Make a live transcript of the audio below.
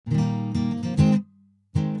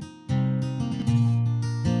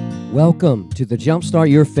Welcome to the Jumpstart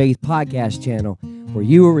Your Faith podcast channel, where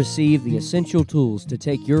you will receive the essential tools to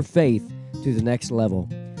take your faith to the next level.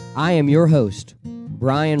 I am your host,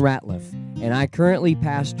 Brian Ratliff, and I currently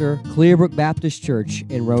pastor Clearbrook Baptist Church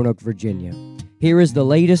in Roanoke, Virginia. Here is the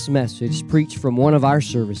latest message preached from one of our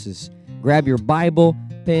services. Grab your Bible,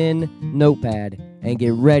 pen, notepad, and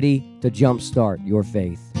get ready to jumpstart your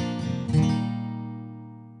faith.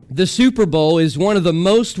 The Super Bowl is one of the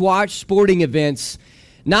most watched sporting events,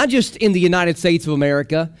 not just in the United States of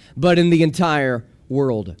America, but in the entire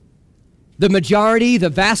world.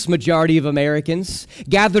 The vast majority of Americans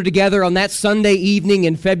gather together on that Sunday evening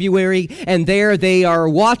in February, and there they are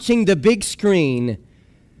watching the big screen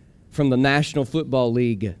from the National Football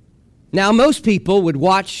League. Now, most people would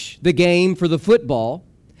watch the game for the football,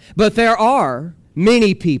 but there are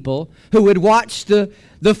many people who would watch the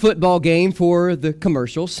football game for the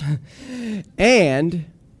commercials and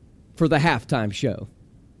for the halftime show.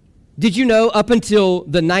 Did you know up until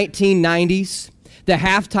the 1990s, the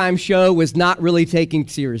halftime show was not really taken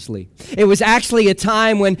seriously? It was actually a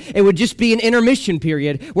time when it would just be an intermission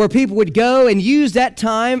period where people would go and use that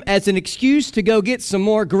time as an excuse to go get some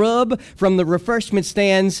more grub from the refreshment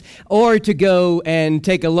stands or to go and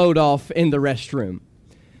take a load off in the restroom.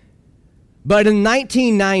 But in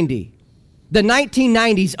 1990, the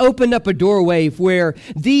 1990s opened up a doorway where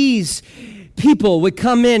these people would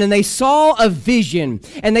come in and they saw a vision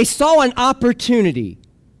and they saw an opportunity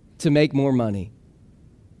to make more money,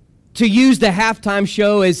 to use the halftime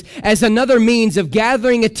show as another means of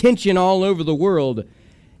gathering attention all over the world.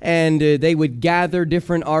 And they would gather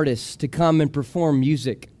different artists to come and perform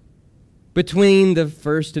music between the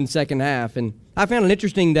first and second half. And I found it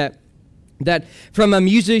interesting that from a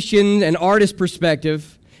musician and artist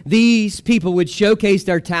perspective, these people would showcase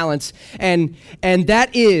their talents, and that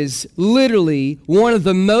is literally one of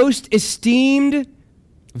the most esteemed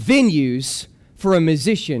venues for a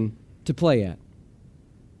musician to play at.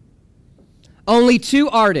 Only two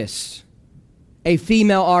artists, a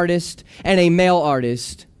female artist and a male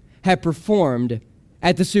artist, have performed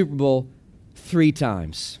at the Super Bowl 3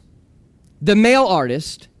 times. The male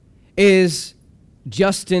artist is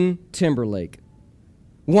Justin Timberlake.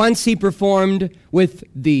 Once he performed with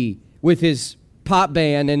his pop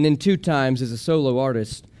band, and then 2 times as a solo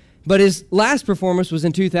artist. But his last performance was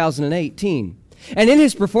in 2018. And in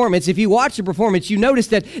his performance, if you watch the performance, you notice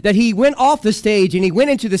that he went off the stage and he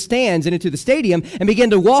went into the stands and into the stadium and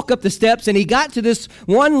began to walk up the steps, and he got to this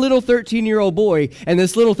one little 13-year-old boy, and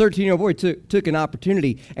this little 13-year-old boy took an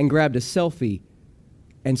opportunity and grabbed a selfie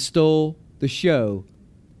and stole the show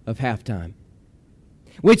of halftime,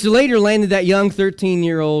 which later landed that young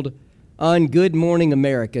 13-year-old on Good Morning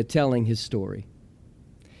America telling his story.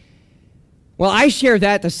 Well, I share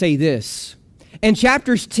that to say this. In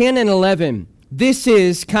chapters 10 and 11, this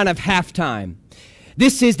is kind of halftime.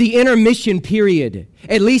 This is the intermission period,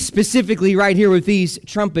 at least specifically right here with these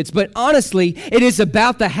trumpets. But honestly, it is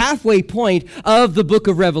about the halfway point of the book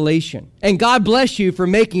of Revelation. And God bless you for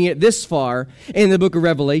making it this far in the book of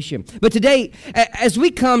Revelation. But today, as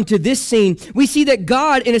we come to this scene, we see that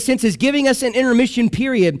God, in a sense, is giving us an intermission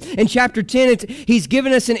period. In chapter 10, he's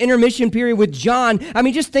given us an intermission period with John. I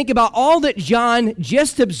mean, just think about all that John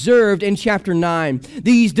just observed in chapter 9.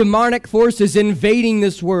 These demonic forces invading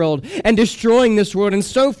this world and destroying this world. And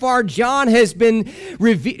so far, John has been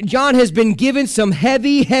given some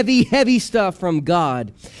heavy stuff from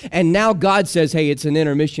God. And now God says, hey, it's an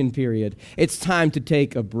intermission period. It's time to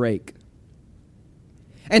take a break.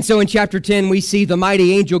 And so in chapter 10, we see the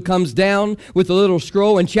mighty angel comes down with a little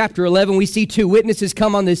scroll. In chapter 11, we see 2 witnesses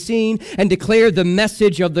come on the scene and declare the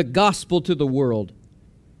message of the gospel to the world.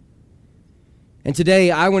 And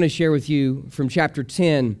today, I want to share with you from chapter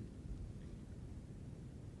 10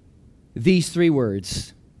 these 3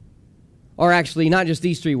 words. Or actually, not just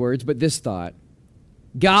these 3 words, but this thought.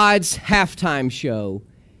 God's halftime show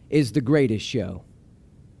is the greatest show.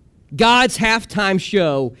 God's halftime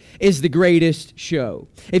show is the greatest show.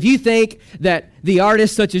 If you think that the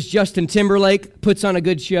artists such as Justin Timberlake puts on a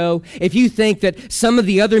good show, if you think that some of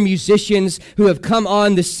the other musicians who have come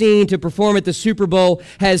on the scene to perform at the Super Bowl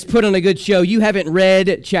has put on a good show, you haven't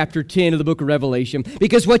read chapter 10 of the book of Revelation,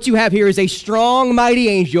 because what you have here is a strong, mighty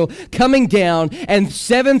angel coming down and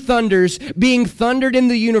 7 thunders being thundered in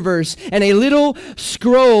the universe, and a little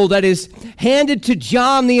scroll that is handed to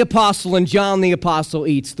John the Apostle, and John the Apostle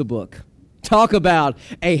eats the book. Talk about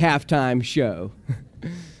a halftime show.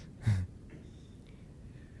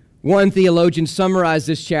 One theologian summarized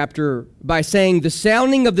this chapter by saying, the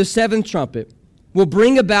sounding of the 7th trumpet will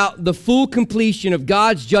bring about the full completion of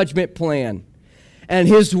God's judgment plan, and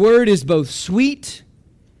his word is both sweet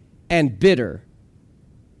and bitter.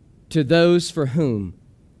 to those for whom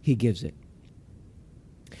he gives it.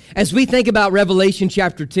 As we think about Revelation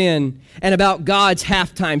chapter 10 and about God's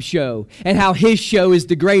halftime show and how his show is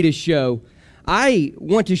the greatest show, I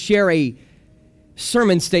want to share a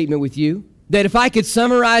sermon statement with you that if I could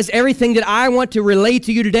summarize everything that I want to relate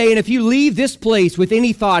to you today, and if you leave this place with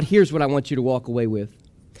any thought, here's what I want you to walk away with.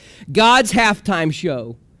 God's halftime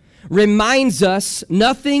show reminds us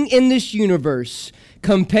nothing in this universe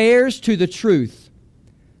compares to the truth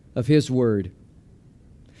of his word.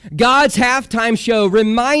 God's halftime show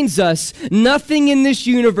reminds us nothing in this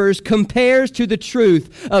universe compares to the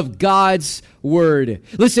truth of God's word.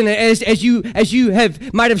 Listen, as you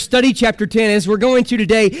might have studied chapter 10, as we're going to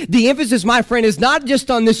today, the emphasis, my friend, is not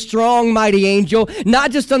just on this strong, mighty angel,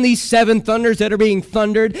 not just on these seven thunders that are being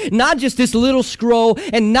thundered, not just this little scroll,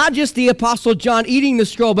 and not just the Apostle John eating the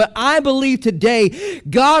scroll, but I believe today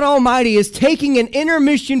God Almighty is taking an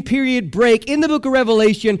intermission period break in the book of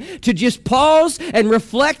Revelation to just pause and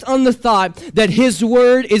reflect on the thought that his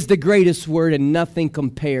word is the greatest word and nothing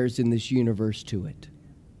compares in this universe to it.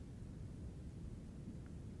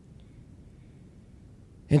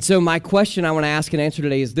 And so my question I want to ask and answer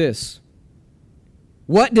today is this.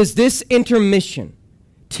 What does this intermission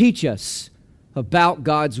teach us about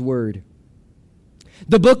God's word?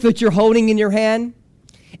 The book that you're holding in your hand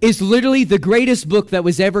is literally the greatest book that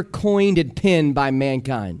was ever coined and penned by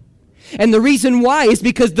mankind. And the reason why is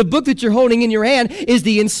because the book that you're holding in your hand is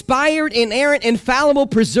the inspired, inerrant, infallible,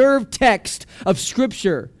 preserved text of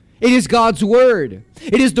Scripture. It is God's word.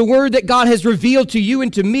 It is the word that God has revealed to you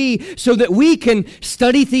and to me so that we can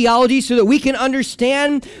study theology, so that we can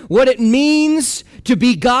understand what it means to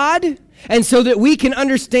be God, and so that we can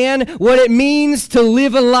understand what it means to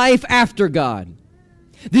live a life after God.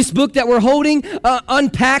 This book that we're holding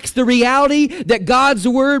unpacks the reality that God's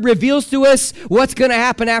word reveals to us what's going to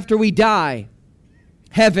happen after we die,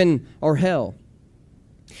 heaven or hell.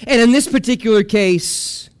 And in this particular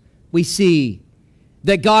case, we see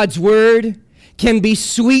that God's word can be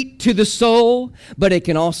sweet to the soul, but it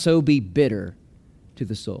can also be bitter to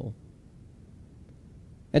the soul.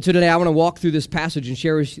 And so today I want to walk through this passage and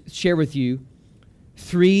share with you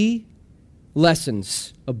 3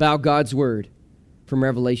 lessons about God's word from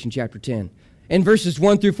Revelation chapter 10. In verses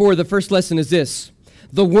 1 through 4, the first lesson is this: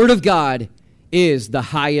 the word of God is the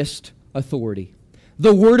highest authority.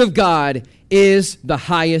 The word of God is the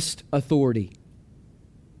highest authority.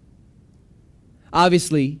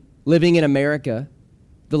 Obviously, living in America,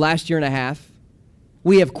 the last year and a half,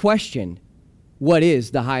 we have questioned what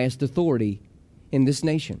is the highest authority in this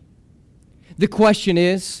nation. The question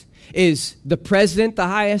is the president the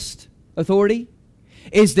highest authority?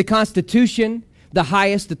 Is the Constitution the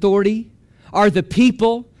highest authority? Are the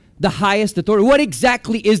people the highest authority? What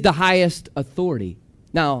exactly is the highest authority?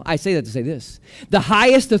 Now, I say that to say this. The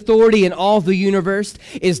highest authority in all the universe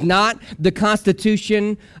is not the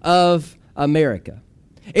Constitution of America.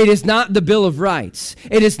 It is not the Bill of Rights.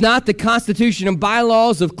 It is not the Constitution and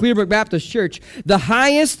bylaws of Clearbrook Baptist Church. The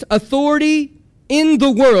highest authority in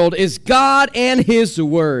the world is God and his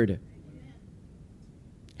word.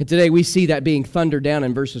 And today we see that being thundered down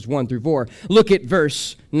in verses 1 through 4. Look at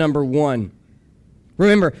verse number 1.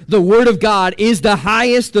 Remember, the word of God is the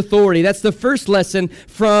highest authority. That's the first lesson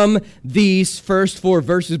from these first 4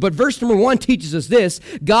 verses. But verse number 1 teaches us this: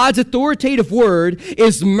 God's authoritative word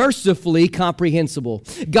is mercifully comprehensible.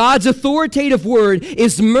 God's authoritative word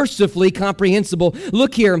is mercifully comprehensible.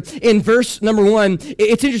 Look here in verse number 1.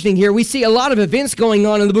 It's interesting here. We see a lot of events going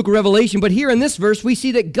on in the book of Revelation, but here in this verse, we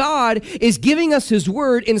see that God is giving us his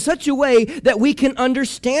word in such a way that we can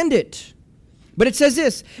understand it. But it says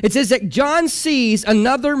this. It says that John sees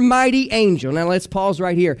another mighty angel. Now let's pause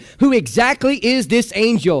right here. Who exactly is this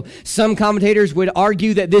angel? Some commentators would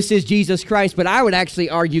argue that this is Jesus Christ, but I would actually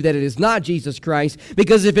argue that it is not Jesus Christ,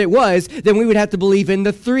 because if it was, then we would have to believe in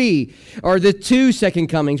the 3 or the 2 second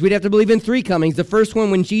comings. We'd have to believe in 3 comings. The first one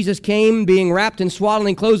when Jesus came being wrapped in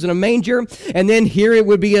swaddling clothes in a manger, and then here it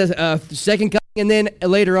would be a second coming, and then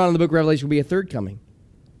later on in the book of Revelation would be a 3rd coming.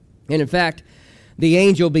 And in fact, the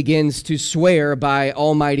angel begins to swear by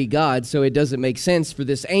Almighty God, so it doesn't make sense for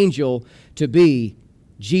this angel to be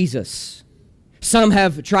Jesus. Some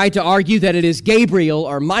have tried to argue that it is Gabriel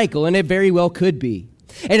or Michael, and it very well could be.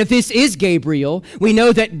 And if this is Gabriel, we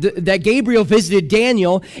know that Gabriel visited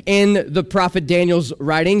Daniel in the prophet Daniel's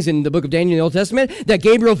writings in the book of Daniel in the Old Testament, that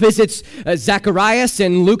Gabriel visits Zacharias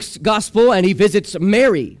in Luke's gospel, and he visits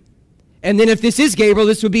Mary. And then if this is Gabriel,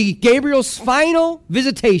 this would be Gabriel's final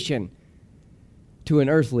visitation to an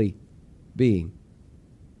earthly being.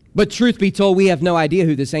 But truth be told, we have no idea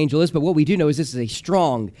who this angel is, but what we do know is this is a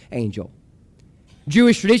strong angel.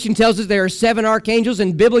 Jewish tradition tells us there are 7 archangels,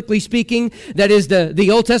 and biblically speaking, that is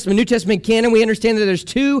the Old Testament, New Testament canon. We understand that there's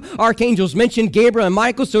 2 archangels mentioned, Gabriel and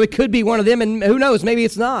Michael, so it could be one of them, and who knows, maybe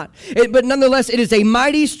it's not. But nonetheless, it is a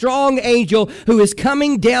mighty, strong angel who is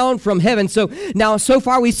coming down from heaven. So now, so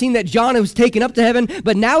far, we've seen that John was taken up to heaven,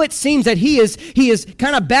 but now it seems that he is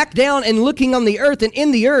kind of back down and looking on the earth and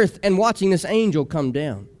in the earth and watching this angel come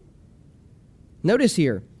down. Notice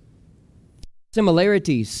here,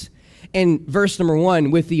 similarities in verse number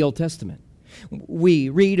 1 with the Old Testament. We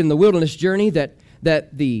read in the wilderness journey that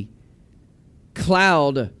the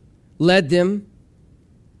cloud led them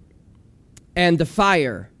and the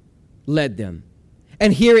fire led them.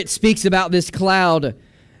 And here it speaks about this cloud,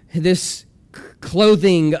 this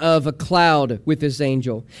clothing of a cloud with this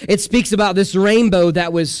angel. It speaks about this rainbow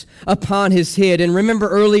that was upon his head. And remember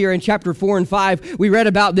earlier in chapter 4 and 5, we read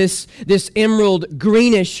about this emerald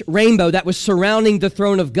greenish rainbow that was surrounding the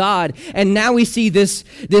throne of God. And now we see this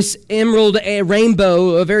emerald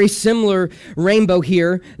rainbow, a very similar rainbow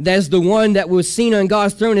here, as the one that was seen on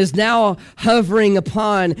God's throne is now hovering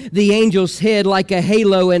upon the angel's head like a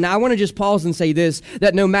halo. And I want to just pause and say this,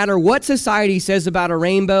 that no matter what society says about a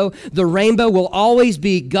rainbow, the rainbow will always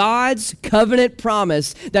be God's covenant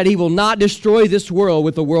promise that he will not destroy this world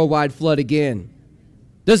with a worldwide flood again.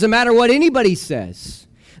 Doesn't matter what anybody says.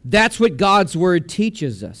 That's what God's word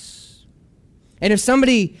teaches us. And if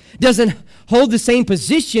somebody doesn't hold the same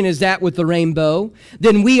position as that with the rainbow,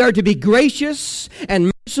 then we are to be gracious and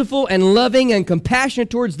merciful and loving and compassionate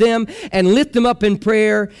towards them and lift them up in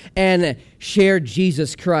prayer and share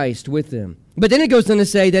Jesus Christ with them. But then it goes on to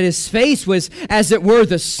say that his face was as it were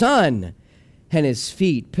the sun, and his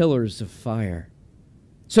feet pillars of fire.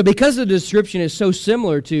 So because the description is so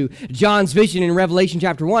similar to John's vision in Revelation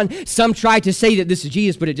chapter 1, some try to say that this is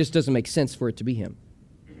Jesus, but it just doesn't make sense for it to be him.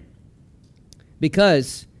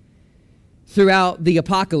 Because throughout the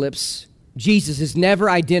apocalypse, Jesus is never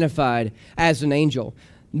identified as an angel.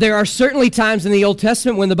 There are certainly times in the Old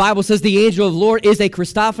Testament when the Bible says the angel of the Lord is a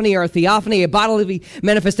Christophany or a theophany, a bodily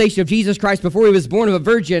manifestation of Jesus Christ before he was born of a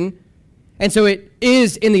virgin. And so it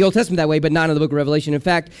is in the Old Testament that way, but not in the book of Revelation. In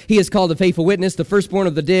fact, he is called the faithful witness, the firstborn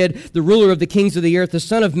of the dead, the ruler of the kings of the earth, the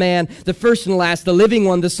Son of Man, the first and last, the living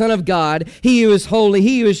one, the Son of God, he who is holy,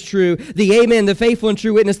 he who is true, the Amen, the faithful and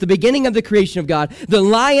true witness, the beginning of the creation of God, the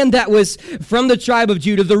Lion that was from the tribe of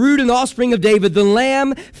Judah, the root and the offspring of David, the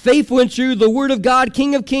Lamb, faithful and true, the Word of God,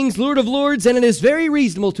 King of kings, Lord of lords. And it is very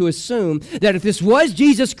reasonable to assume that if this was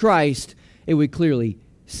Jesus Christ, it would clearly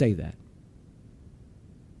say that.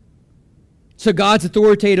 So God's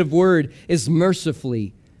authoritative word is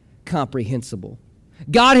mercifully comprehensible.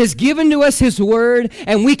 God has given to us his word,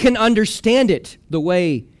 and we can understand it the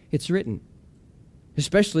way it's written,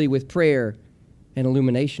 especially with prayer and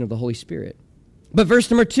illumination of the Holy Spirit. But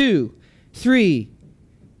verse number 2, 3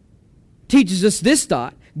 teaches us this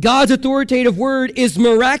thought. God's authoritative word is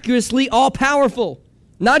miraculously all-powerful.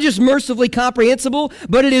 Not just mercifully comprehensible,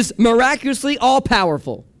 but it is miraculously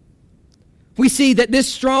all-powerful. We see that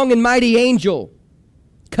this strong and mighty angel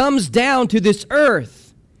comes down to this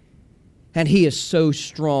earth, and he is so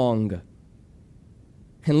strong.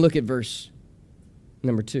 And look at verse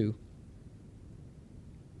number 2.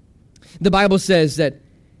 The Bible says that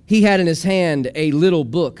he had in his hand a little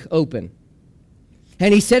book open,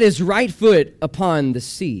 and he set his right foot upon the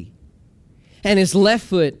sea, and his left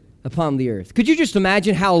foot upon the earth. Could you just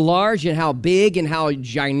imagine how large and how big and how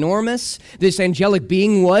ginormous this angelic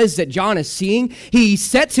being was that John is seeing? He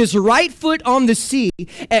sets his right foot on the sea,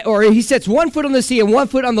 or he sets one foot on the sea and one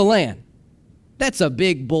foot on the land. That's a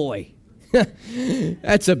big boy.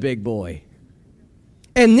 That's a big boy.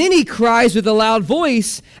 And then he cries with a loud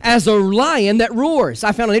voice as a lion that roars.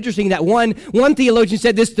 I found it interesting that one theologian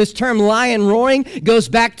said this term lion roaring goes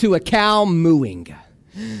back to a cow mooing.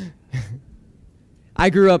 I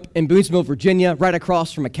grew up in Boonesville, Virginia, right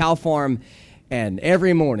across from a cow farm, and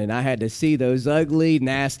every morning I had to see those ugly,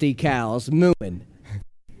 nasty cows mooing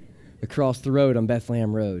across the road on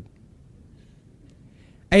Bethlehem Road.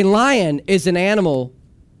 A lion is an animal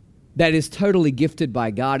that is totally gifted by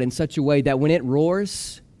God in such a way that when it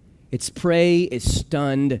roars, its prey is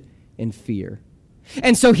stunned in fear.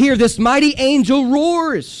 And so here this mighty angel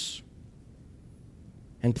roars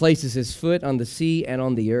and places his foot on the sea and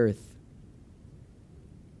on the earth.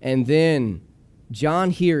 And then John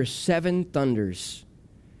hears 7 thunders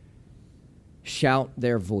shout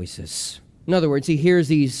their voices. In other words, he hears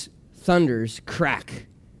these thunders crack.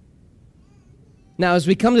 Now, as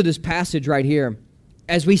we come to this passage right here,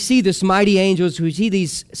 as we see this mighty angel, as we see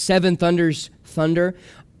these 7 thunders thunder,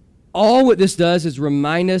 All what this does is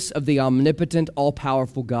remind us of the omnipotent,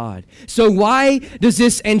 all-powerful God. So why does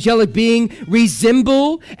this angelic being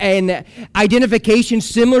resemble an identification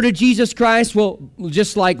similar to Jesus Christ? Well,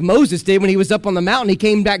 just like Moses did when he was up on the mountain, he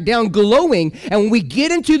came back down glowing. And when we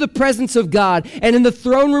get into the presence of God and in the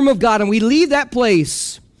throne room of God and we leave that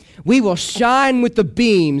place, we will shine with the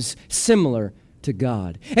beams similar to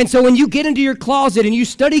God. And so when you get into your closet and you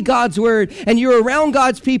study God's word and you're around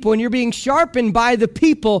God's people and you're being sharpened by the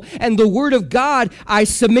people and the word of God, I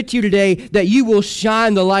submit to you today that you will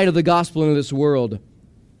shine the light of the gospel into this world.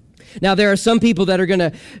 Now, there are some people that are going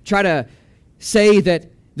to try to say that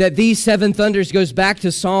these seven thunders goes back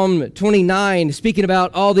to Psalm 29, speaking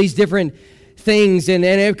about all these different things, and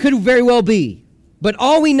it could very well be. But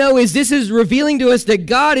all we know is this is revealing to us that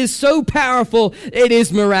God is so powerful, it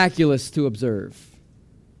is miraculous to observe.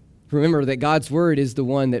 Remember that God's word is the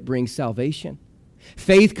one that brings salvation.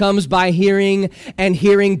 Faith comes by hearing, and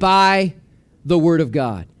hearing by the word of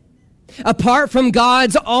God. Apart from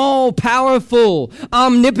God's all-powerful,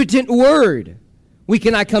 omnipotent word, we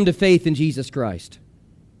cannot come to faith in Jesus Christ.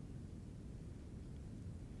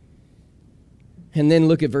 And then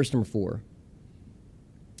look at verse number 4.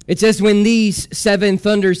 It says, when these seven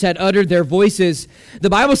thunders had uttered their voices, the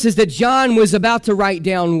Bible says that John was about to write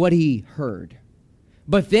down what he heard.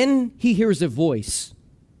 But then he hears a voice,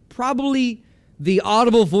 probably the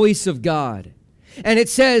audible voice of God. And it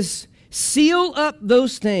says, seal up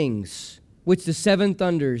those things which the seven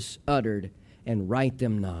thunders uttered, and write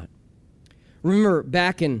them not. Remember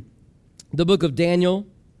back in the book of Daniel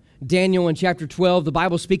in chapter 12, the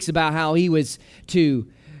Bible speaks about how he was to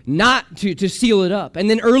seal it up. And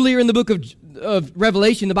then earlier in the book of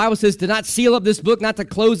Revelation, the Bible says to not seal up this book, not to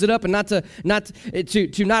close it up, and not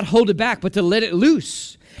to hold it back, but to let it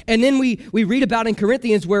loose. And then we read about in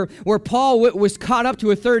Corinthians where Paul was caught up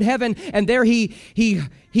to a third heaven, and there he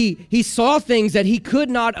saw things that he could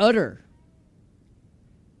not utter.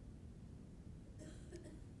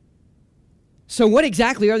 So what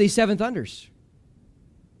exactly are these seven thunders?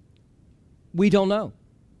 We don't know.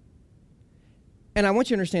 And I want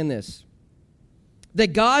you to understand this,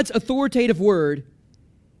 that God's authoritative word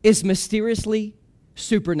is mysteriously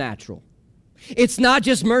supernatural. It's not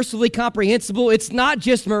just mercifully comprehensible. It's not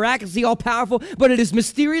just miraculously all-powerful, but it is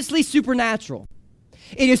mysteriously supernatural.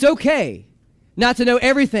 It is okay not to know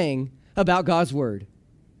everything about God's word.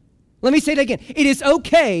 Let me say that again. It is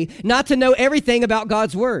okay not to know everything about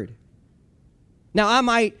God's word. Now,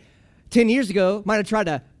 I 10 years ago, might have tried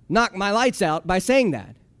to knock my lights out by saying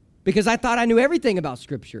that, because I thought I knew everything about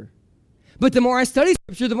Scripture. But the more I study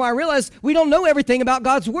Scripture, the more I realize we don't know everything about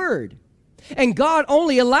God's word. And God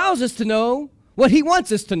only allows us to know what he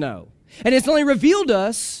wants us to know. And it's only revealed to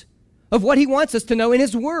us of what he wants us to know in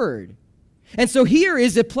his word. And so here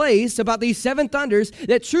is a place about these seven thunders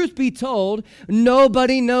that, truth be told,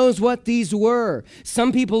 nobody knows what these were.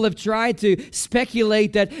 Some people have tried to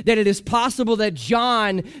speculate that it is possible that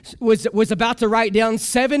John was about to write down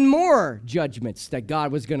seven more judgments that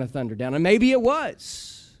God was going to thunder down. And maybe it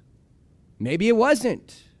was. Maybe it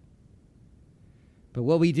wasn't. But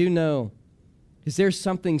what we do know is there's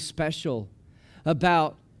something special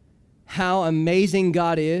about how amazing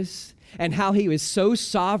God is, and how he is so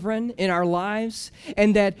sovereign in our lives,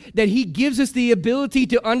 and that he gives us the ability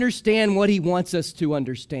to understand what he wants us to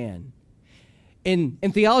understand. In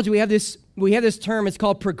theology, we have this term, it's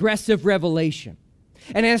called progressive revelation.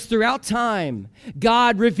 And as throughout time,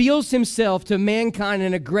 God reveals himself to mankind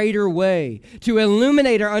in a greater way to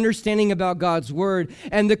illuminate our understanding about God's word.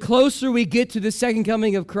 And the closer we get to the second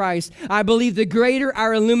coming of Christ, I believe the greater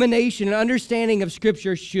our illumination and understanding of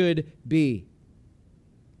Scripture should be.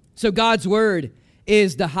 So God's word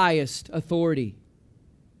is the highest authority.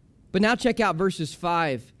 But now check out verses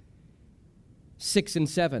 5, 6, and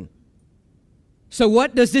 7. So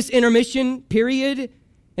what does this intermission period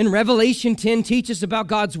in Revelation 10 teach us about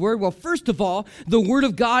God's word? Well, first of all, the word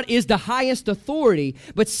of God is the highest authority.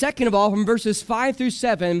 But second of all, from verses 5 through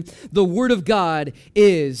 7, the word of God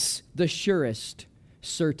is the surest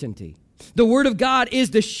certainty. The word of God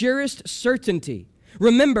is the surest certainty.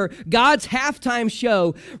 Remember, God's halftime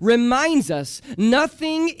show reminds us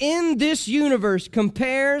nothing in this universe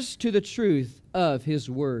compares to the truth of his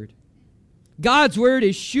word. God's word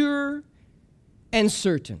is sure and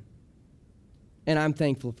certain, and I'm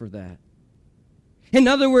thankful for that. In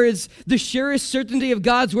other words, the surest certainty of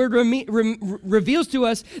God's word reveals to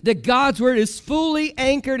us that God's word is fully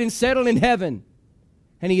anchored and settled in heaven,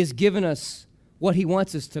 and he has given us what he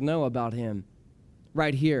wants us to know about him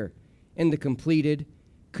right here in the completed,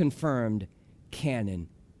 confirmed canon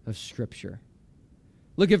of Scripture.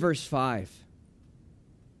 Look at verse 5.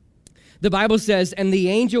 The Bible says, and the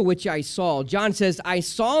angel which I saw, John says, I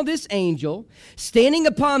saw this angel standing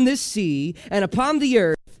upon this sea and upon the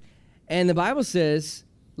earth, and the Bible says,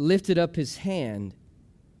 lifted up his hand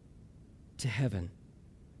to heaven.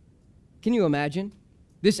 Can you imagine?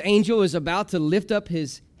 This angel is about to lift up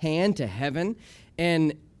his hand to heaven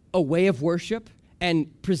in a way of worship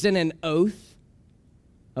and present an oath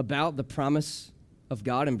about the promise of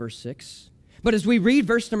God in verse 6. But as we read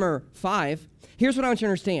verse number 5, here's what I want you to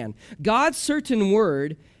understand. God's certain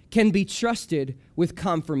word can be trusted with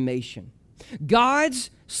confirmation.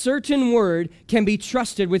 God's certain word can be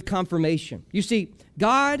trusted with confirmation. You see,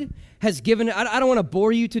 God has given, I don't want to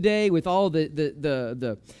bore you today with all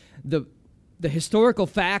the historical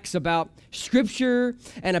facts about Scripture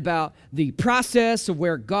and about the process of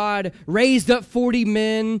where God raised up 40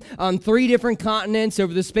 men on 3 different continents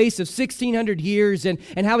over the space of 1,600 years and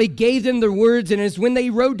how he gave them the words. And it's when they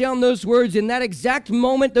wrote down those words, in that exact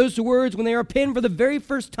moment, those words, when they were penned for the very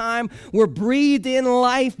first time, were breathed in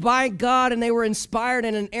life by God, and they were inspired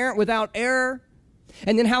and inerrant without error.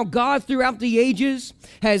 And then how God throughout the ages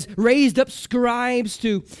has raised up scribes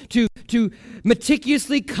to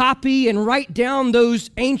meticulously copy and write down those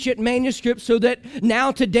ancient manuscripts so that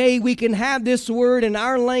now today we can have this word in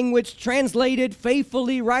our language translated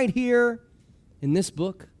faithfully right here in this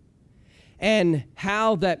book. And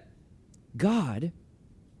how that God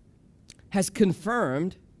has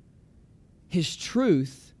confirmed his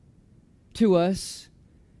truth to us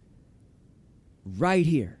right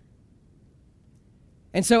here.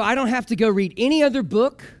 And so I don't have to go read any other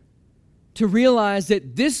book to realize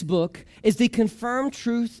that this book is the confirmed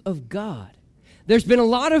truth of God. There's been a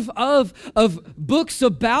lot of books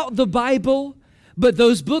about the Bible, but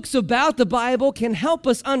those books about the Bible can help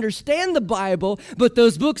us understand the Bible, but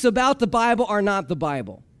those books about the Bible are not the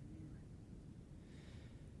Bible.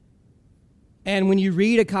 And when you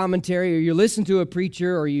read a commentary or you listen to a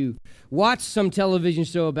preacher or you watch some television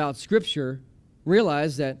show about Scripture,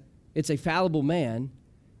 realize that it's a fallible man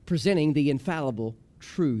presenting the infallible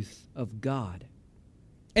truth of God.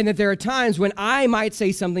 And that there are times when I might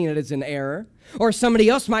say something that is in error, or somebody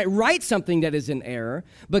else might write something that is in error,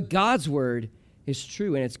 but God's word is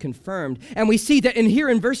true and it's confirmed. And we see that in here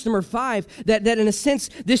in verse number 5, that in a sense,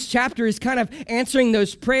 this chapter is kind of answering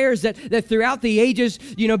those prayers that throughout the ages,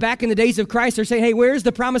 back in the days of Christ, are saying, hey, where's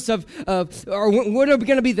the promise of or what are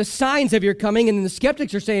going to be the signs of your coming? And then the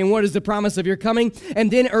skeptics are saying, what is the promise of your coming?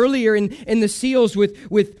 And then earlier in the seals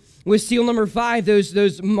with seal number 5,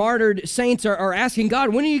 those martyred saints are asking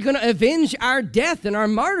God, when are you going to avenge our death and our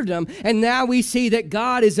martyrdom? And now we see that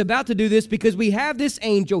God is about to do this because we have this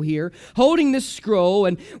angel here holding this scroll,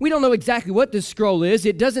 and we don't know exactly what this scroll is.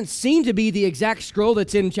 It doesn't seem to be the exact scroll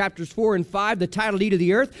that's in chapters 4 and 5, the title deed of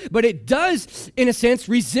the earth, but it does, in a sense,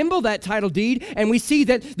 resemble that title deed, and we see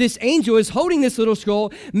that this angel is holding this little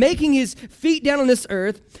scroll, making his feet down on this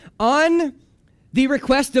earth on the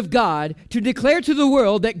request of God to declare to the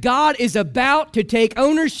world that God is about to take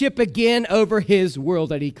ownership again over his world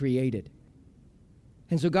that he created.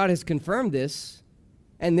 And so God has confirmed this,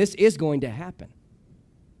 and this is going to happen.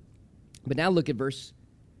 But now look at verse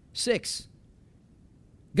 6.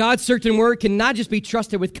 God's certain word can not just be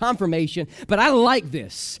trusted with confirmation, but I like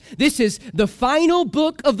this. This is the final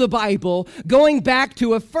book of the Bible going back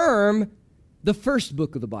to affirm the first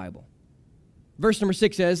book of the Bible. Verse number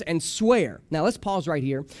 6 says, and swear. Now let's pause right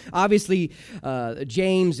here. Obviously,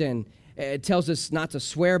 James tells us not to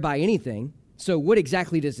swear by anything. So what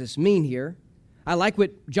exactly does this mean here? I like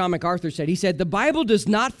what John MacArthur said. He said, the Bible does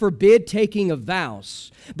not forbid taking of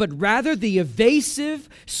vows, but rather the evasive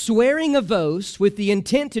swearing of oaths with the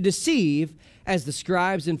intent to deceive, as the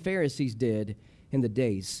scribes and Pharisees did in the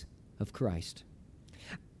days of Christ.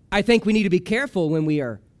 I think we need to be careful when we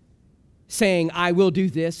are saying, I will do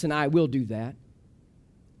this and I will do that.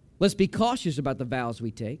 Let's be cautious about the vows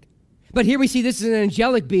we take. But here we see this is an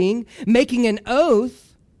angelic being making an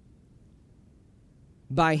oath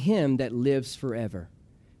by him that lives forever.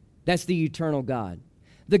 That's the eternal God.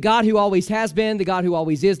 The God who always has been, the God who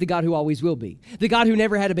always is, the God who always will be. The God who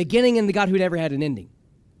never had a beginning and the God who never had an ending.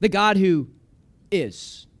 The God who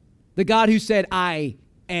is. The God who said, I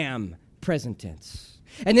am, present tense.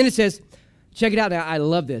 And then it says, check it out now, I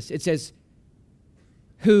love this. It says,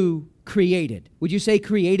 who created. Would you say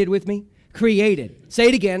created with me? Created. Say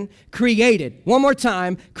it again. Created. One more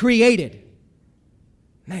time. Created.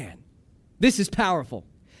 Man, this is powerful.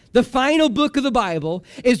 The final book of the Bible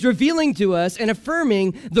is revealing to us and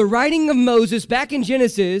affirming the writing of Moses back in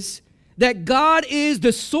Genesis that God is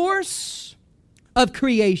the source of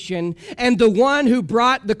creation and the one who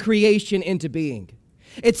brought the creation into being.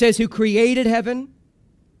 It says who created heaven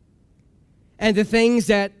and the things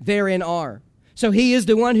that therein are. So he is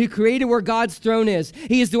the one who created where God's throne is.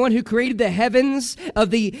 He is the one who created the heavens of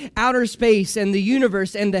the outer space and the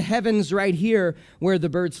universe and the heavens right here where the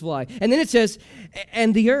birds fly. And then it says,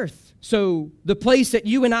 and the earth. So the place that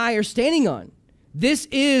you and I are standing on. This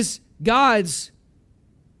is God's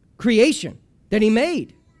creation that he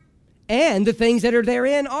made. And the things that are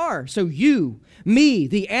therein are. So you, me,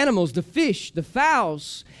 the animals, the fish, the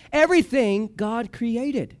fowls, everything God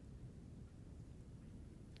created.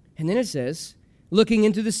 And then it says, looking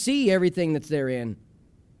into the sea, everything that's therein.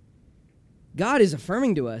 God is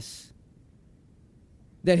affirming to us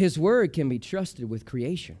that his word can be trusted with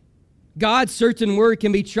creation. God's certain word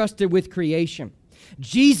can be trusted with creation.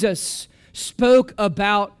 Jesus spoke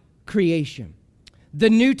about creation. The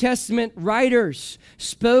New Testament writers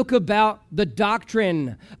spoke about the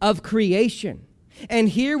doctrine of creation. And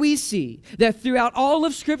here we see that throughout all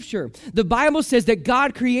of Scripture, the Bible says that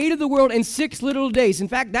God created the world in 6 literal days. In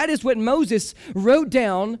fact, that is what Moses wrote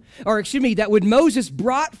down, that what Moses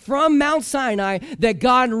brought from Mount Sinai, that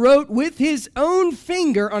God wrote with his own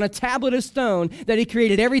finger on a tablet of stone, that he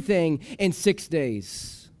created everything in 6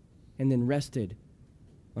 days and then rested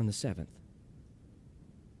on the 7th.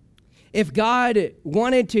 If God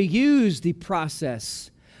wanted to use the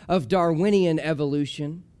process of Darwinian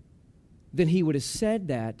evolution, then he would have said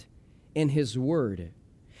that in his word.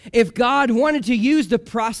 If God wanted to use the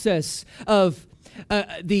process of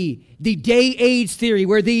the day-age theory,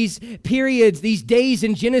 where these periods, these days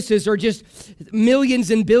in Genesis are just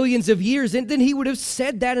millions and billions of years, and then he would have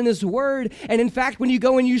said that in his word. And in fact, when you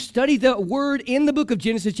go and you study the word in the book of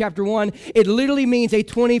Genesis chapter 1, it literally means a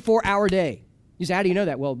 24-hour day. You say, how do you know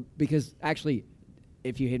that? Well, because actually,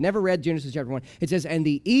 if you had never read Genesis chapter 1, it says, and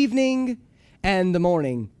the evening and the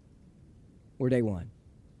morning or day 1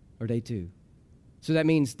 or day 2. So that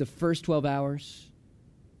means the first 12 hours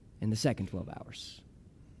and the second 12 hours.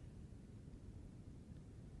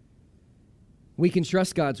 We can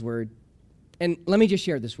trust God's word. And let me just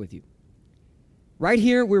share this with you. Right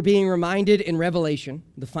here, we're being reminded in Revelation,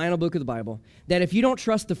 the final book of the Bible, that if you don't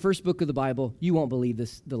trust the first book of the Bible, you won't believe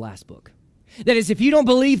the last book. That is, if you don't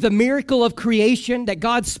believe the miracle of creation, that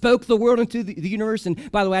God spoke the world into the universe,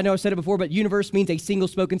 and by the way, I know I've said it before, but universe means a single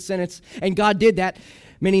spoken sentence, and God did that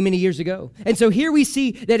many, many years ago. And so here we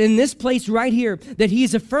see that in this place right here, that he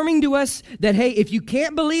is affirming to us that, hey, if you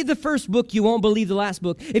can't believe the first book, you won't believe the last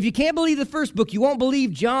book. If you can't believe the first book, you won't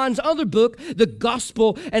believe John's other book, the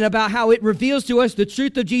gospel, and about how it reveals to us the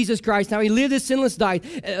truth of Jesus Christ, how he lived a sinless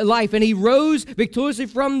life, and he rose victoriously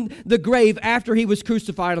from the grave after he was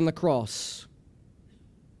crucified on the cross.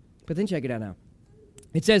 But then check it out now.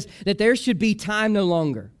 It says that there should be time no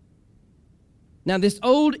longer. Now, this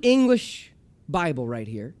old English Bible right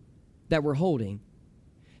here that we're holding,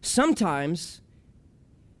 sometimes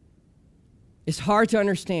it's hard to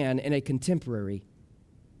understand in a contemporary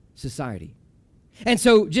society. And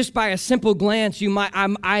so just by a simple glance,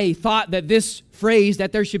 I thought that this phrase,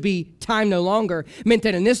 that there should be time no longer, meant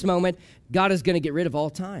that in this moment, God is going to get rid of all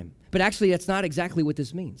time. But actually, that's not exactly what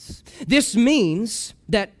this means. This means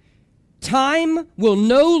that time will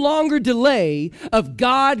no longer delay of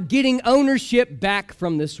God getting ownership back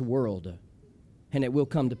from this world. And it will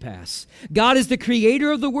come to pass. God is the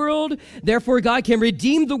creator of the world. Therefore, God can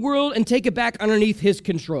redeem the world and take it back underneath his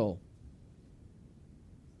control.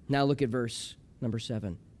 Now look at verse number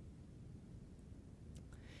 7.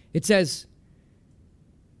 It says,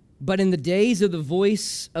 but in the days of the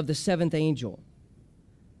voice of the 7th angel,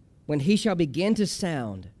 when he shall begin to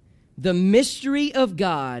sound, the mystery of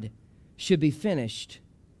God should be finished,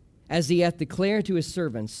 as he hath declared to his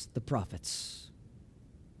servants, the prophets.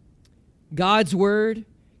 God's word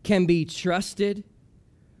can be trusted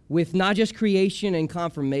with not just creation and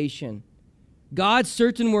confirmation. God's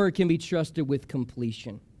certain word can be trusted with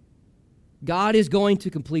completion. God is going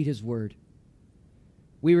to complete his word.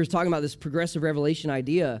 We were talking about this progressive revelation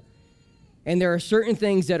idea, and there are certain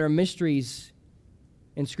things that are mysteries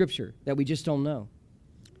in Scripture that we just don't know.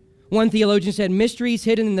 One theologian said, mysteries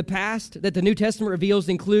hidden in the past that the New Testament reveals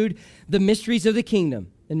include the mysteries of the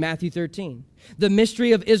kingdom in Matthew 13, the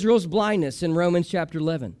mystery of Israel's blindness in Romans chapter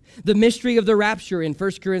 11, the mystery of the rapture in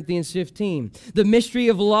 1 Corinthians 15, the mystery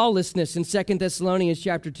of lawlessness in 2 Thessalonians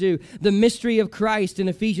chapter 2, the mystery of Christ in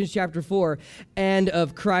Ephesians chapter 4, and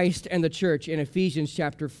of Christ and the church in Ephesians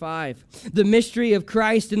chapter 5, the mystery of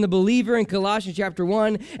Christ in the believer in Colossians chapter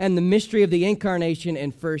 1, and the mystery of the incarnation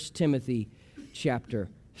in 1 Timothy chapter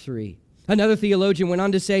 3. Another theologian went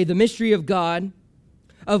on to say, the mystery of God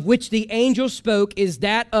of which the angel spoke is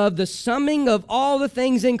that of the summing of all the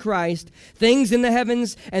things in Christ, things in the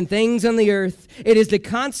heavens and things on the earth. It is the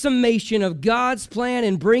consummation of God's plan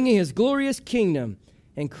in bringing his glorious kingdom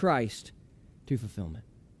in Christ to fulfillment.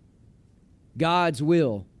 God's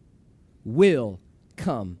will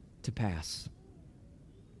come to pass.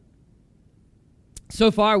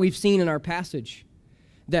 So far, we've seen in our passage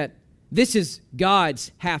that this is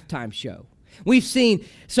God's halftime show. We've seen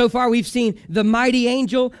the mighty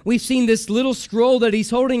angel. We've seen this little scroll that he's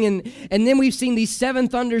holding, and then we've seen these seven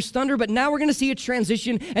thunders thunder, but now we're going to see a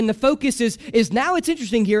transition, and the focus is now it's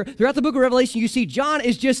interesting here. Throughout the book of Revelation, you see John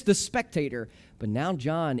is just the spectator, but now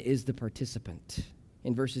John is the participant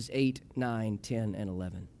in verses 8, 9, 10, and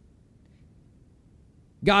 11.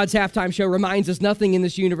 God's halftime show reminds us nothing in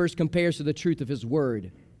this universe compares to the truth of his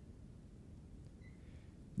word.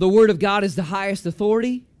 The word of God is the highest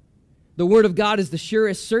authority. The word of God is the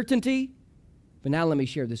surest certainty. But now let me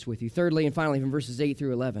share this with you. Thirdly and finally, from verses 8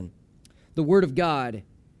 through 11, the word of God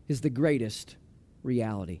is the greatest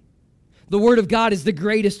reality. The word of God is the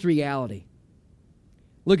greatest reality.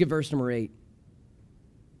 Look at verse number 8.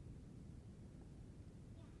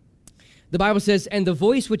 The Bible says, "And the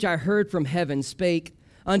voice which I heard from heaven spake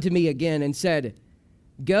unto me again and said,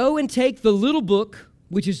 Go and take the little book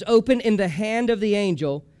which is open in the hand of the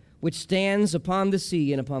angel which stands upon the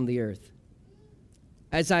sea and upon the earth."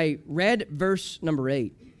 As I read verse number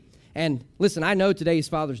 8, and listen, I know today is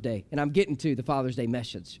Father's Day, and I'm getting to the Father's Day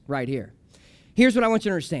message right here. Here's what I want you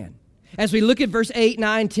to understand. As we look at verse 8,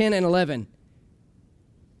 9, 10, and 11,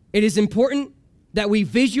 it is important that we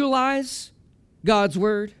visualize God's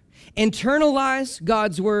word, internalize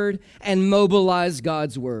God's word, and mobilize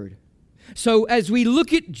God's word. So as we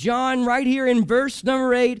look at John right here in verse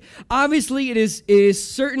number 8, obviously it is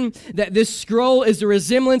certain that this scroll is a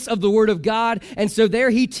resemblance of the Word of God. And so there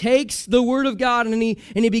he takes the Word of God and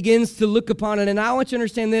he begins to look upon it. And I want you to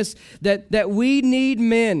understand this, that we need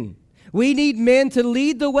men. We need men to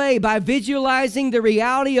lead the way by visualizing the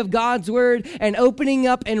reality of God's word and opening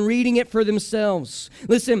up and reading it for themselves.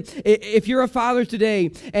 Listen, if you're a father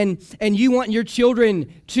today and you want your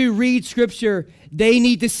children to read Scripture, they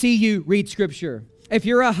need to see you read Scripture. If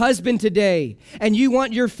you're a husband today and you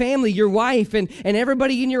want your family, your wife, and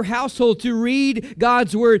everybody in your household to read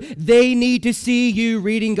God's word, they need to see you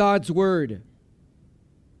reading God's word.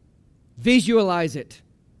 Visualize it.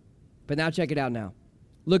 But now check it out now.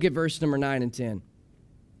 Look at verse number 9 and 10.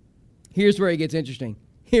 Here's where it gets interesting.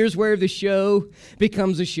 Here's where the show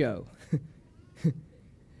becomes a show.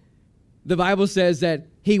 The Bible says that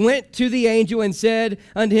he went to the angel and said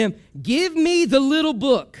unto him, Give me the little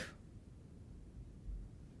book.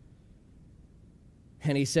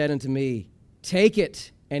 And he said unto me, Take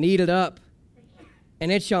it and eat it up,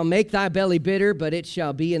 and it shall make thy belly bitter, but it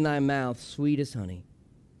shall be in thy mouth sweet as honey.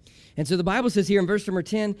 And so the Bible says here in verse number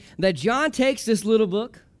 10 that John takes this little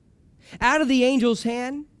book out of the angel's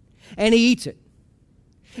hand and he eats it.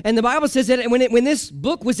 And the Bible says that when this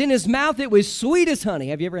book was in his mouth, it was sweet as honey.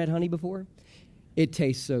 Have you ever had honey before? It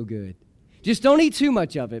tastes so good. Just don't eat too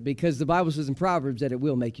much of it because the Bible says in Proverbs that it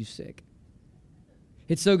will make you sick.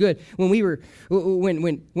 It's so good.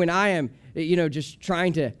 When I am, just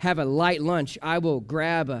trying to have a light lunch, I will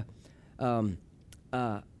grab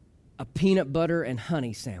a peanut butter and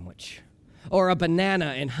honey sandwich or a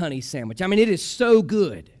banana and honey sandwich. I mean, it is so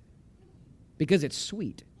good because it's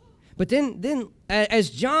sweet. But then as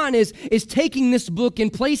John is taking this book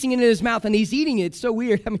and placing it in his mouth and he's eating it, it's so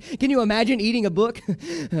weird. I mean, can you imagine eating a book?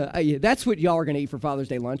 That's what y'all are going to eat for Father's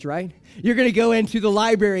Day lunch, right? You're going to go into the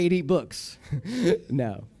library and eat books.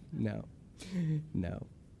 No.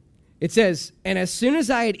 It says, and as soon as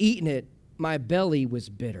I had eaten it, my belly was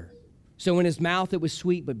bitter. So in his mouth it was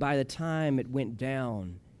sweet, but by the time it went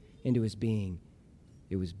down into his being,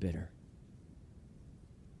 it was bitter.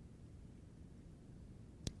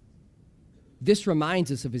 This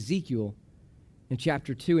reminds us of Ezekiel in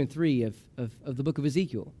chapter 2 and 3 of the book of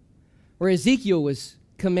Ezekiel, where Ezekiel was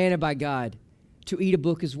commanded by God to eat a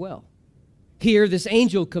book as well. Here, this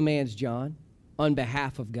angel commands John on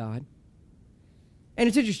behalf of God. And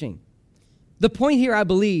it's interesting. The point here, I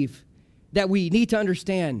believe, that we need to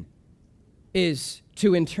understand is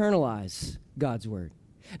to internalize God's word.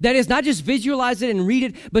 That is, not just visualize it and read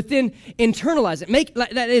it, but then internalize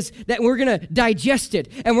it. That we're going to digest it,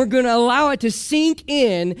 and we're going to allow it to sink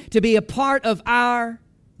in to be a part of our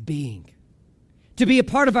being, to be a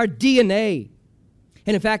part of our DNA.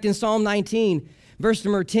 And in fact, in Psalm 19, verse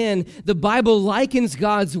number 10, the Bible likens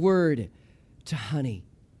God's word to honey,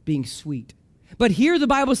 being sweet. But here the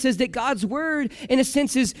Bible says that God's word, in a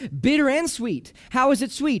sense, is bitter and sweet. How is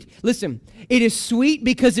it sweet? Listen, it is sweet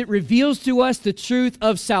because it reveals to us the truth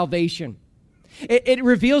of salvation. It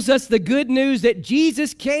reveals us the good news that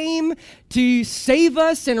Jesus came to save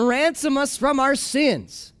us and ransom us from our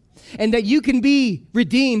sins, and that you can be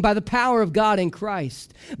redeemed by the power of God in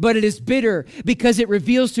Christ. But it is bitter because it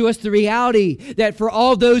reveals to us the reality that for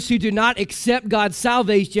all those who do not accept God's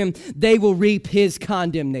salvation, they will reap his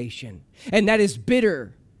condemnation. And that is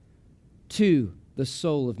bitter to the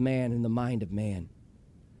soul of man and the mind of man.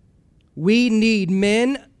 We need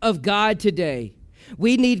men of God today.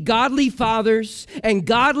 We need godly fathers and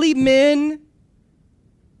godly men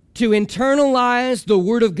to internalize the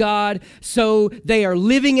Word of God so they are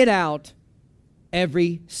living it out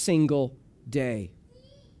every single day.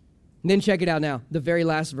 And then check it out now, the very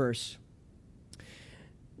last verse.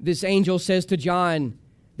 This angel says to John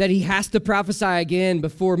that he has to prophesy again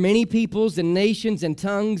before many peoples and nations and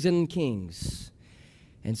tongues and kings.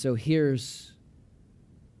 And so here's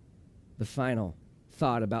the final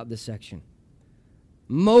thought about this section.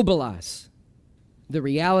 Mobilize the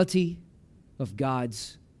reality of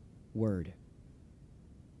God's word.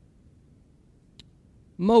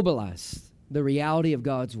 Mobilize the reality of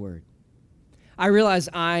God's word. I realize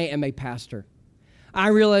I am a pastor. I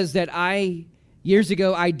realize that years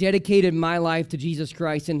ago, I dedicated my life to Jesus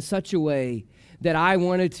Christ in such a way that I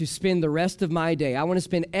wanted to spend the rest of my day, I want to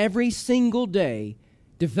spend every single day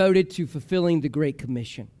devoted to fulfilling the Great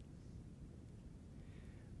Commission.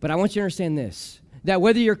 But I want you to understand this, that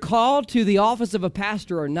whether you're called to the office of a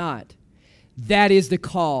pastor or not, that is the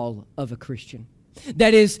call of a Christian.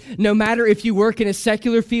 That is, no matter if you work in a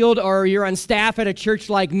secular field or you're on staff at a church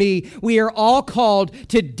like me, we are all called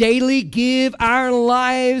to daily give our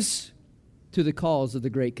lives to the cause of the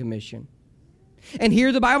Great Commission. And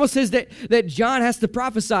here the Bible says that John has to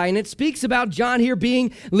prophesy, and it speaks about John here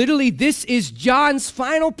being literally, this is John's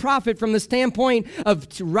final prophet from the standpoint of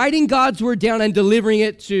writing God's word down and delivering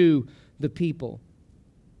it to the people.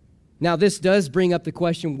 Now, this does bring up the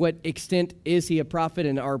question, what extent is he a prophet,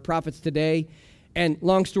 and are prophets today? And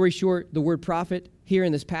long story short, the word prophet here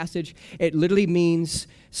in this passage, it literally means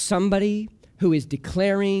somebody who is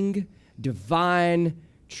declaring divine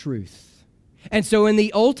truth. And so in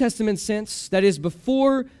the Old Testament sense, that is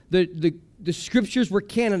before the scriptures were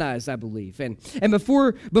canonized, I believe, and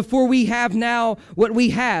before we have now what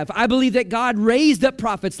we have, I believe that God raised up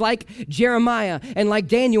prophets like Jeremiah and like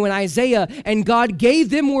Daniel and Isaiah, and God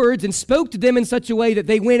gave them words and spoke to them in such a way that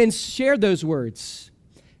they went and shared those words.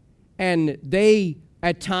 And they,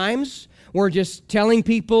 at times, were just telling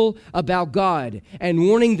people about God and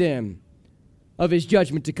warning them of his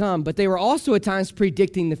judgment to come, but they were also at times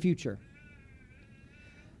predicting the future.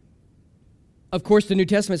 Of course, the New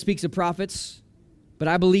Testament speaks of prophets, but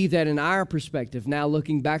I believe that in our perspective, now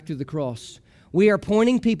looking back to the cross, we are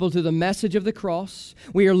pointing people to the message of the cross.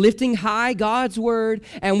 We are lifting high God's word,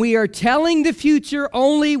 and we are telling the future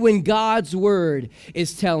only when God's word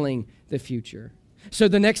is telling the future. So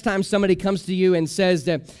the next time somebody comes to you and says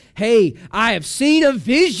that, hey, I have seen a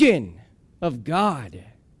vision of God,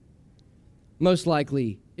 most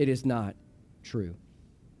likely it is not true,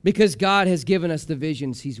 because God has given us the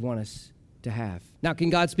visions he's wants us to have. Now, can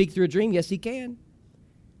God speak through a dream? Yes, he can.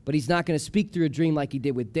 But he's not going to speak through a dream like he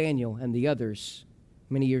did with Daniel and the others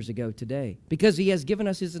many years ago today, because he has given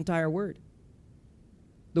us his entire word.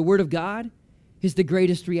 The word of God is the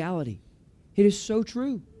greatest reality. It is so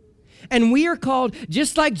true. And we are called,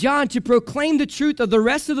 just like John, to proclaim the truth of the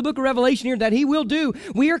rest of the book of Revelation here that he will do.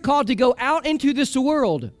 We are called to go out into this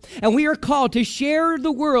world, and we are called to share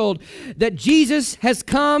the world that Jesus has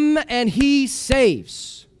come and he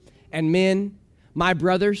saves. And men, my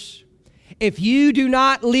brothers, if you do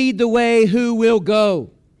not lead the way, who will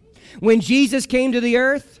go? When Jesus came to the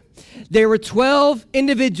earth, there were 12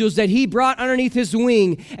 individuals that he brought underneath his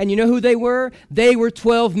wing. And you know who they were? They were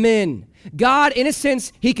 12 men. God, in a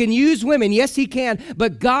sense, he can use women. Yes, he can.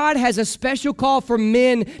 But God has a special call for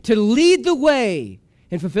men to lead the way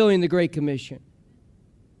in fulfilling the Great Commission.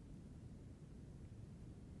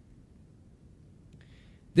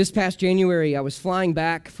 This past January, I was flying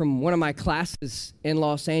back from one of my classes in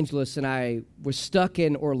Los Angeles, and I was stuck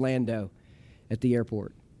in Orlando at the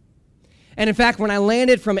airport. And in fact, when I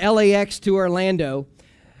landed from LAX to Orlando,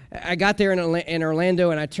 I got there in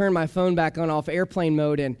Orlando, and I turned my phone back on off airplane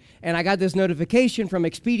mode, and I got this notification from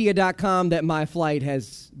Expedia.com that my flight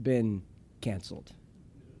has been canceled.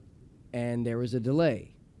 And there was a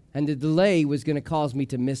delay And the delay was going to cause me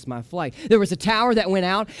to miss my flight. There was a tower that went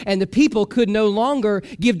out, and the people could no longer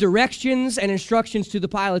give directions and instructions to the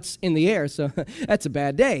pilots in the air. So that's a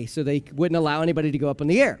bad day. So they wouldn't allow anybody to go up in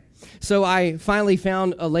the air. So I finally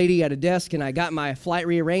found a lady at a desk, and I got my flight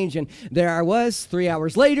rearranged, and there I was 3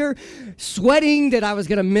 hours later, sweating that I was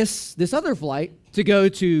going to miss this other flight to go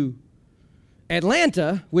to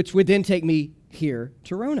Atlanta, which would then take me here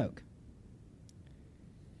to Roanoke.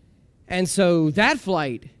 And so that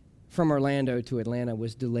flight from Orlando to Atlanta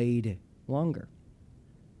was delayed longer.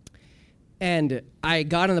 And I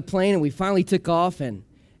got on the plane, and we finally took off, and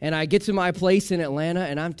I get to my place in Atlanta,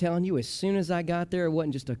 and I'm telling you, as soon as I got there, it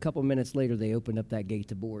wasn't just a couple minutes later they opened up that gate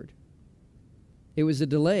to board. It was a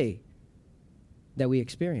delay that we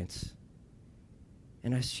experienced.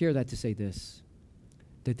 And I share that to say this,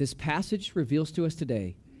 that this passage reveals to us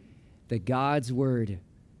today that God's word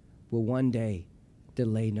will one day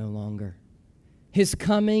delay no longer. His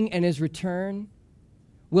coming and his return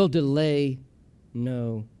will delay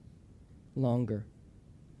no longer.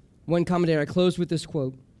 One commentator, I close with this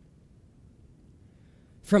quote.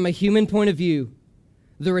 From a human point of view,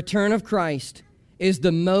 the return of Christ is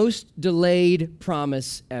the most delayed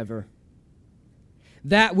promise ever.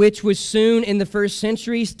 That which was soon in the first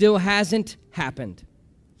century still hasn't happened.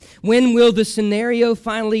 When will the scenario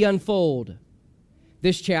finally unfold?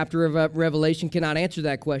 This chapter of Revelation cannot answer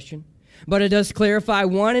that question, but it does clarify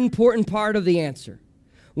one important part of the answer.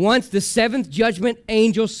 Once the seventh judgment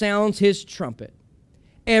angel sounds his trumpet,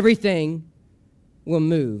 everything will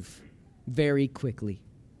move very quickly.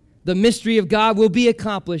 The mystery of God will be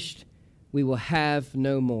accomplished. We will have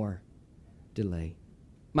no more delay.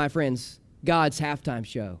 My friends, God's halftime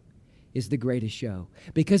show is the greatest show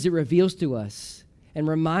because it reveals to us and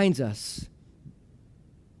reminds us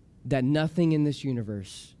that nothing in this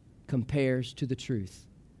universe compares to the truth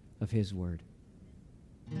of his word.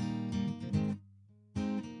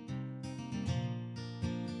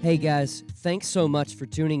 Hey guys, thanks so much for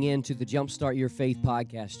tuning in to the Jumpstart Your Faith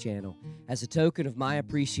podcast channel. As a token of my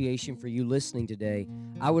appreciation for you listening today,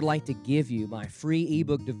 I would like to give you my free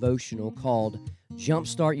ebook devotional called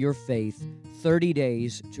Jumpstart Your Faith, 30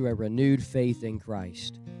 Days to a Renewed Faith in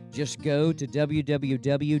Christ. Just go to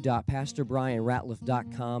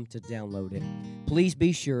www.pastorbrianratliff.com to download it. Please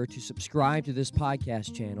be sure to subscribe to this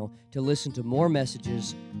podcast channel to listen to more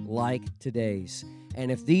messages like today's.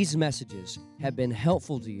 And if these messages have been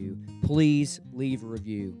helpful to you, please leave a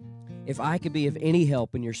review. If I could be of any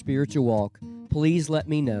help in your spiritual walk, please let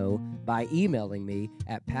me know by emailing me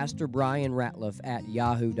at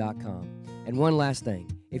pastorbrianratliff@yahoo.com. And one last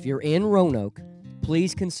thing, if you're in Roanoke,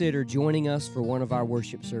 please consider joining us for one of our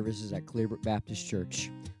worship services at Clearbrook Baptist Church.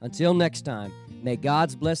 Until next time, may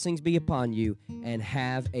God's blessings be upon you and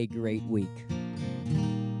have a great week.